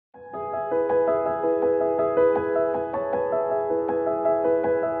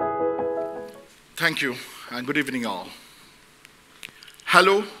Thank you, and good evening all.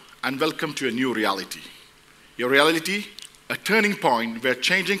 Hello, and welcome to a new reality. Your reality, a turning point where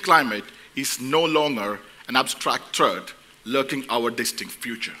changing climate is no longer an abstract threat lurking our distant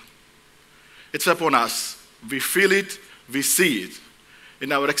future. It's upon us. We feel it, we see it,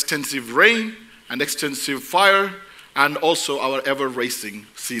 in our extensive rain and extensive fire, and also our ever-rising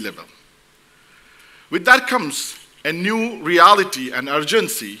sea level. With that comes a new reality and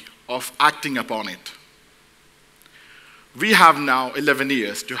urgency of acting upon it. We have now 11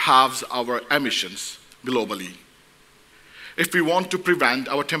 years to halve our emissions globally. If we want to prevent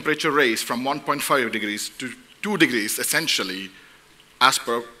our temperature rise from 1.5 degrees to 2 degrees, essentially, as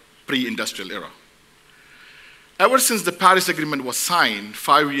per pre-industrial era. Ever since the Paris Agreement was signed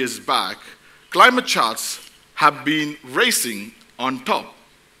 5 years back, climate charts have been racing on top,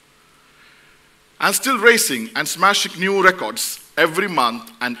 and still racing and smashing new records every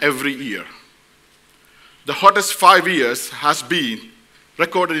month and every year. The hottest 5 years has been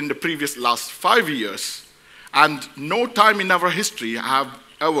recorded in the previous last 5 years, and no time in our history have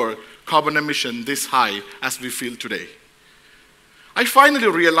ever carbon emission this high as we feel today. I finally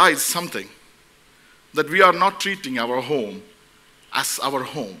realized something, that we are not treating our home as our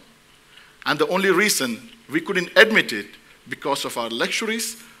home. And the only reason we couldn't admit it because of our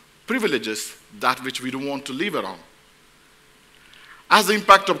luxuries, privileges, that which we don't want to live around. As the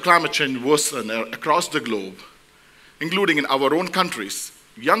impact of climate change worsens across the globe, including in our own countries,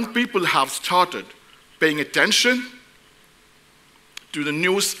 young people have started paying attention to the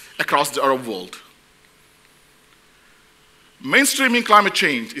news across the Arab world. Mainstreaming climate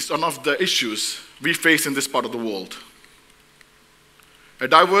change is one of the issues we face in this part of the world. A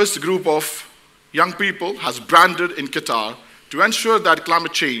diverse group of young people has branded in Qatar to ensure that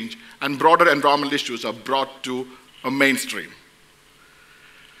climate change and broader environmental issues are brought to a mainstream.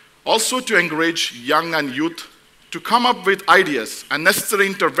 Also to encourage young and youth to come up with ideas and necessary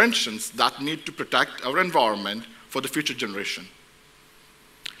interventions that need to protect our environment for the future generation.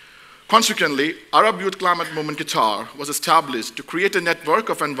 Consequently, Arab Youth Climate Movement Qatar was established to create a network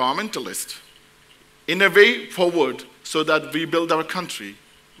of environmentalists in a way forward so that we build our country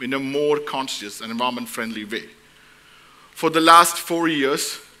in a more conscious and environment-friendly way. For the last 4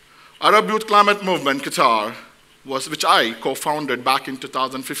 years, Arab Youth Climate Movement Qatar, which I co-founded back in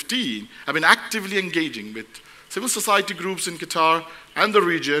 2015, have been actively engaging with civil society groups in Qatar and the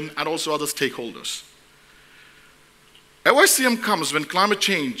region and also other stakeholders. AYCM comes when climate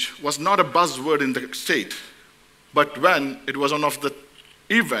change was not a buzzword in the state, but when it was one of the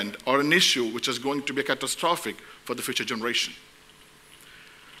event or an issue which is going to be catastrophic for the future generation.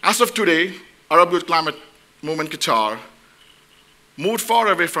 As of today, Arab Youth Climate Movement Qatar moved far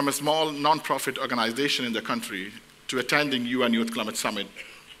away from a small non-profit organization in the country to attending UN Youth Climate Summit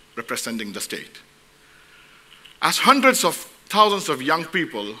representing the state. As hundreds of thousands of young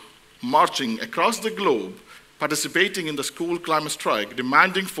people marching across the globe, participating in the school climate strike,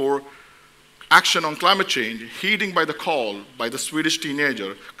 demanding for action on climate change, heeding by the call by the Swedish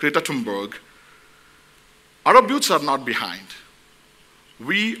teenager Greta Thunberg, Arab youths are not behind.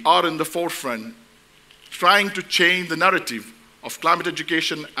 We are in the forefront, trying to change the narrative of climate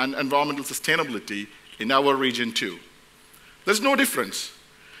education and environmental sustainability in our region too. There's no difference.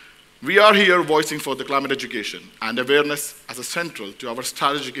 We are here voicing for the climate education and awareness as a central to our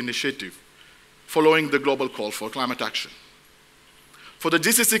strategic initiative, following the global call for climate action. For the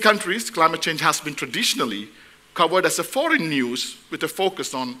GCC countries, climate change has been traditionally covered as a foreign news with a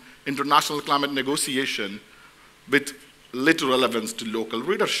focus on international climate negotiation with little relevance to local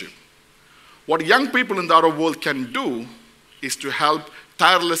readership. What young people in the Arab world can do is to help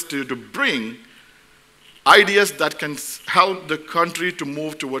tirelessly to bring ideas that can help the country to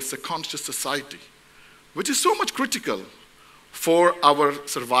move towards a conscious society, which is so much critical for our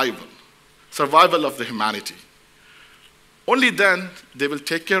survival of the humanity. Only then they will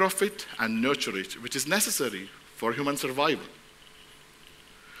take care of it and nurture it, which is necessary for human survival.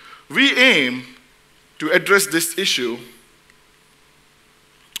 We aim to address this issue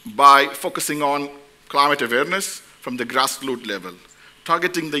by focusing on climate awareness from the grassroots level,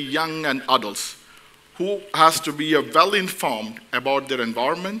 targeting the young and adults who has to be well-informed about their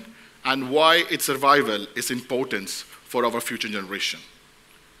environment and why its survival is important for our future generation.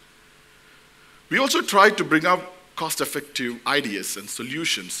 We also try to bring up cost-effective ideas and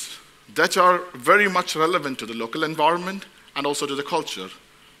solutions that are very much relevant to the local environment and also to the culture.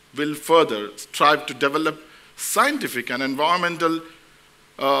 We'll further strive to develop scientific and environmental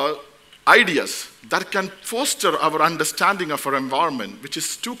ideas that can foster our understanding of our environment, which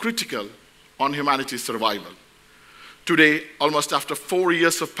is too critical on humanity's survival. Today, almost after 4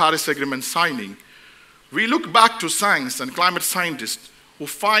 years of Paris Agreement signing, We look back to science and climate scientists who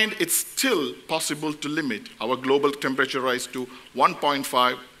find it's still possible to limit our global temperature rise to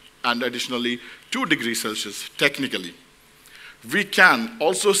 1.5 and additionally 2 degrees Celsius technically. We can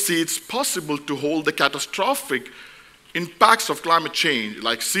also see it's possible to hold the catastrophic impacts of climate change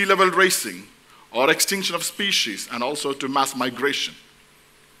like sea level rising or extinction of species and also to mass migration.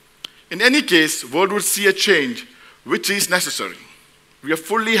 In any case, the world would see a change which is necessary. We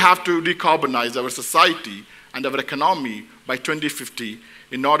fully have to decarbonize our society and our economy by 2050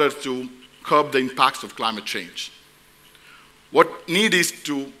 in order to curb the impacts of climate change. What need is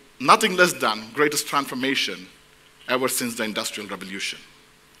to nothing less than greatest transformation ever since the Industrial Revolution.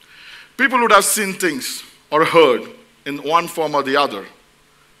 People would have seen things or heard in one form or the other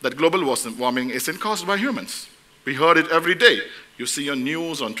that global warming isn't caused by humans. We heard it every day. You see on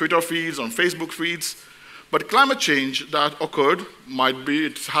news, on Twitter feeds, on Facebook feeds. But climate change that occurred might be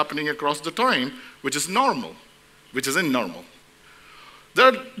it's happening across the time, which is normal, which isn't normal. There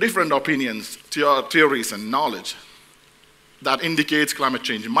are different opinions, theories, and knowledge that indicates climate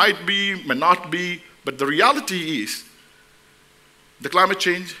change. Might be, may not be, but the reality is the climate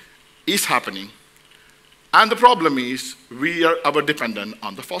change is happening. And the problem is we are ever dependent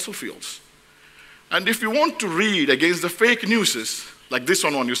on the fossil fuels. And if you want to read against the fake news, like this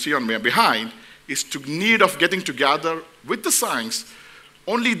one you see on me behind, is to need of getting together with the science,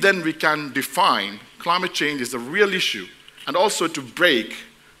 only then we can define climate change is a real issue, and also to break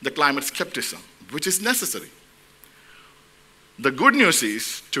the climate skepticism, which is necessary. The good news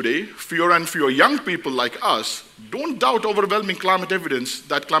is, today, fewer and fewer young people like us don't doubt overwhelming climate evidence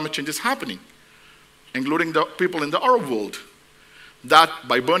that climate change is happening, including the people in the Arab world, that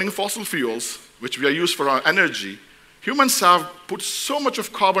by burning fossil fuels, which we are used for our energy, humans have put so much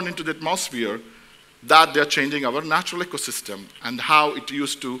of carbon into the atmosphere that they're changing our natural ecosystem and how it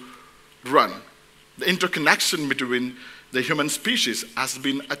used to run. The interconnection between the human species has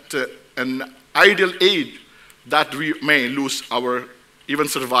been at an ideal age that we may lose our even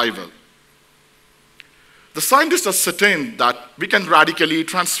survival. The scientists have ascertained that we can radically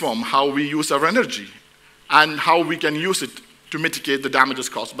transform how we use our energy and how we can use it to mitigate the damages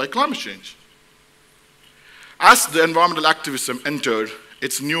caused by climate change. As the environmental activism entered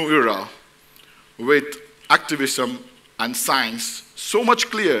its new era with activism and science so much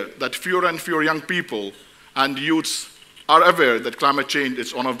clear that fewer and fewer young people and youths are aware that climate change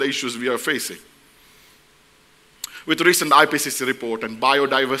is one of the issues we are facing. With the recent IPCC report and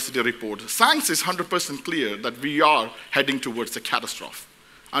biodiversity report, science is 100% clear that we are heading towards a catastrophe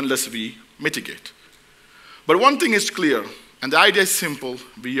unless we mitigate. But one thing is clear, and the idea is simple: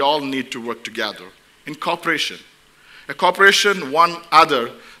 we all need to work together in cooperation. A cooperation, one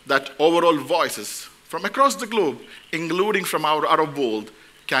other, that overall voices from across the globe, including from our Arab world,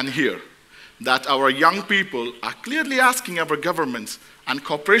 can hear. That our young people are clearly asking our governments and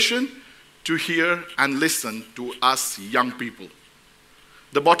cooperation to hear and listen to us young people.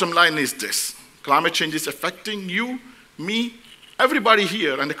 The bottom line is this: climate change is affecting you, me, everybody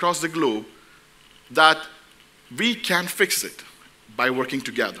here and across the globe, that we can fix it by working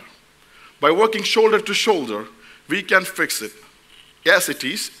together. By working shoulder to shoulder, we can fix it. Yes,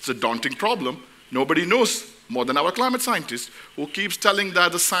 it's a daunting problem. Nobody knows more than our climate scientists, who keeps telling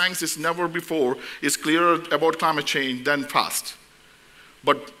that the science is never before is clearer about climate change than past.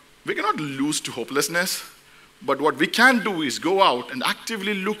 But we cannot lose to hopelessness. But what we can do is go out and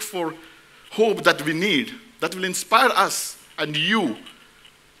actively look for hope that we need, that will inspire us and you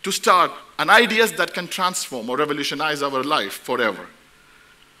to start an ideas that can transform or revolutionize our life forever.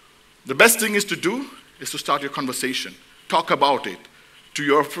 The best thing is to start your conversation. Talk about it to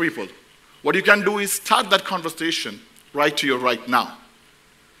your people. What you can do is start that conversation right here, right now.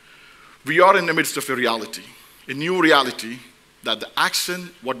 We are in the midst of a reality, a new reality, that the action,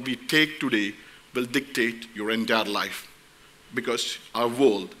 what we take today, will dictate your entire life, because our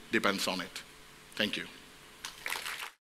world depends on it. Thank you.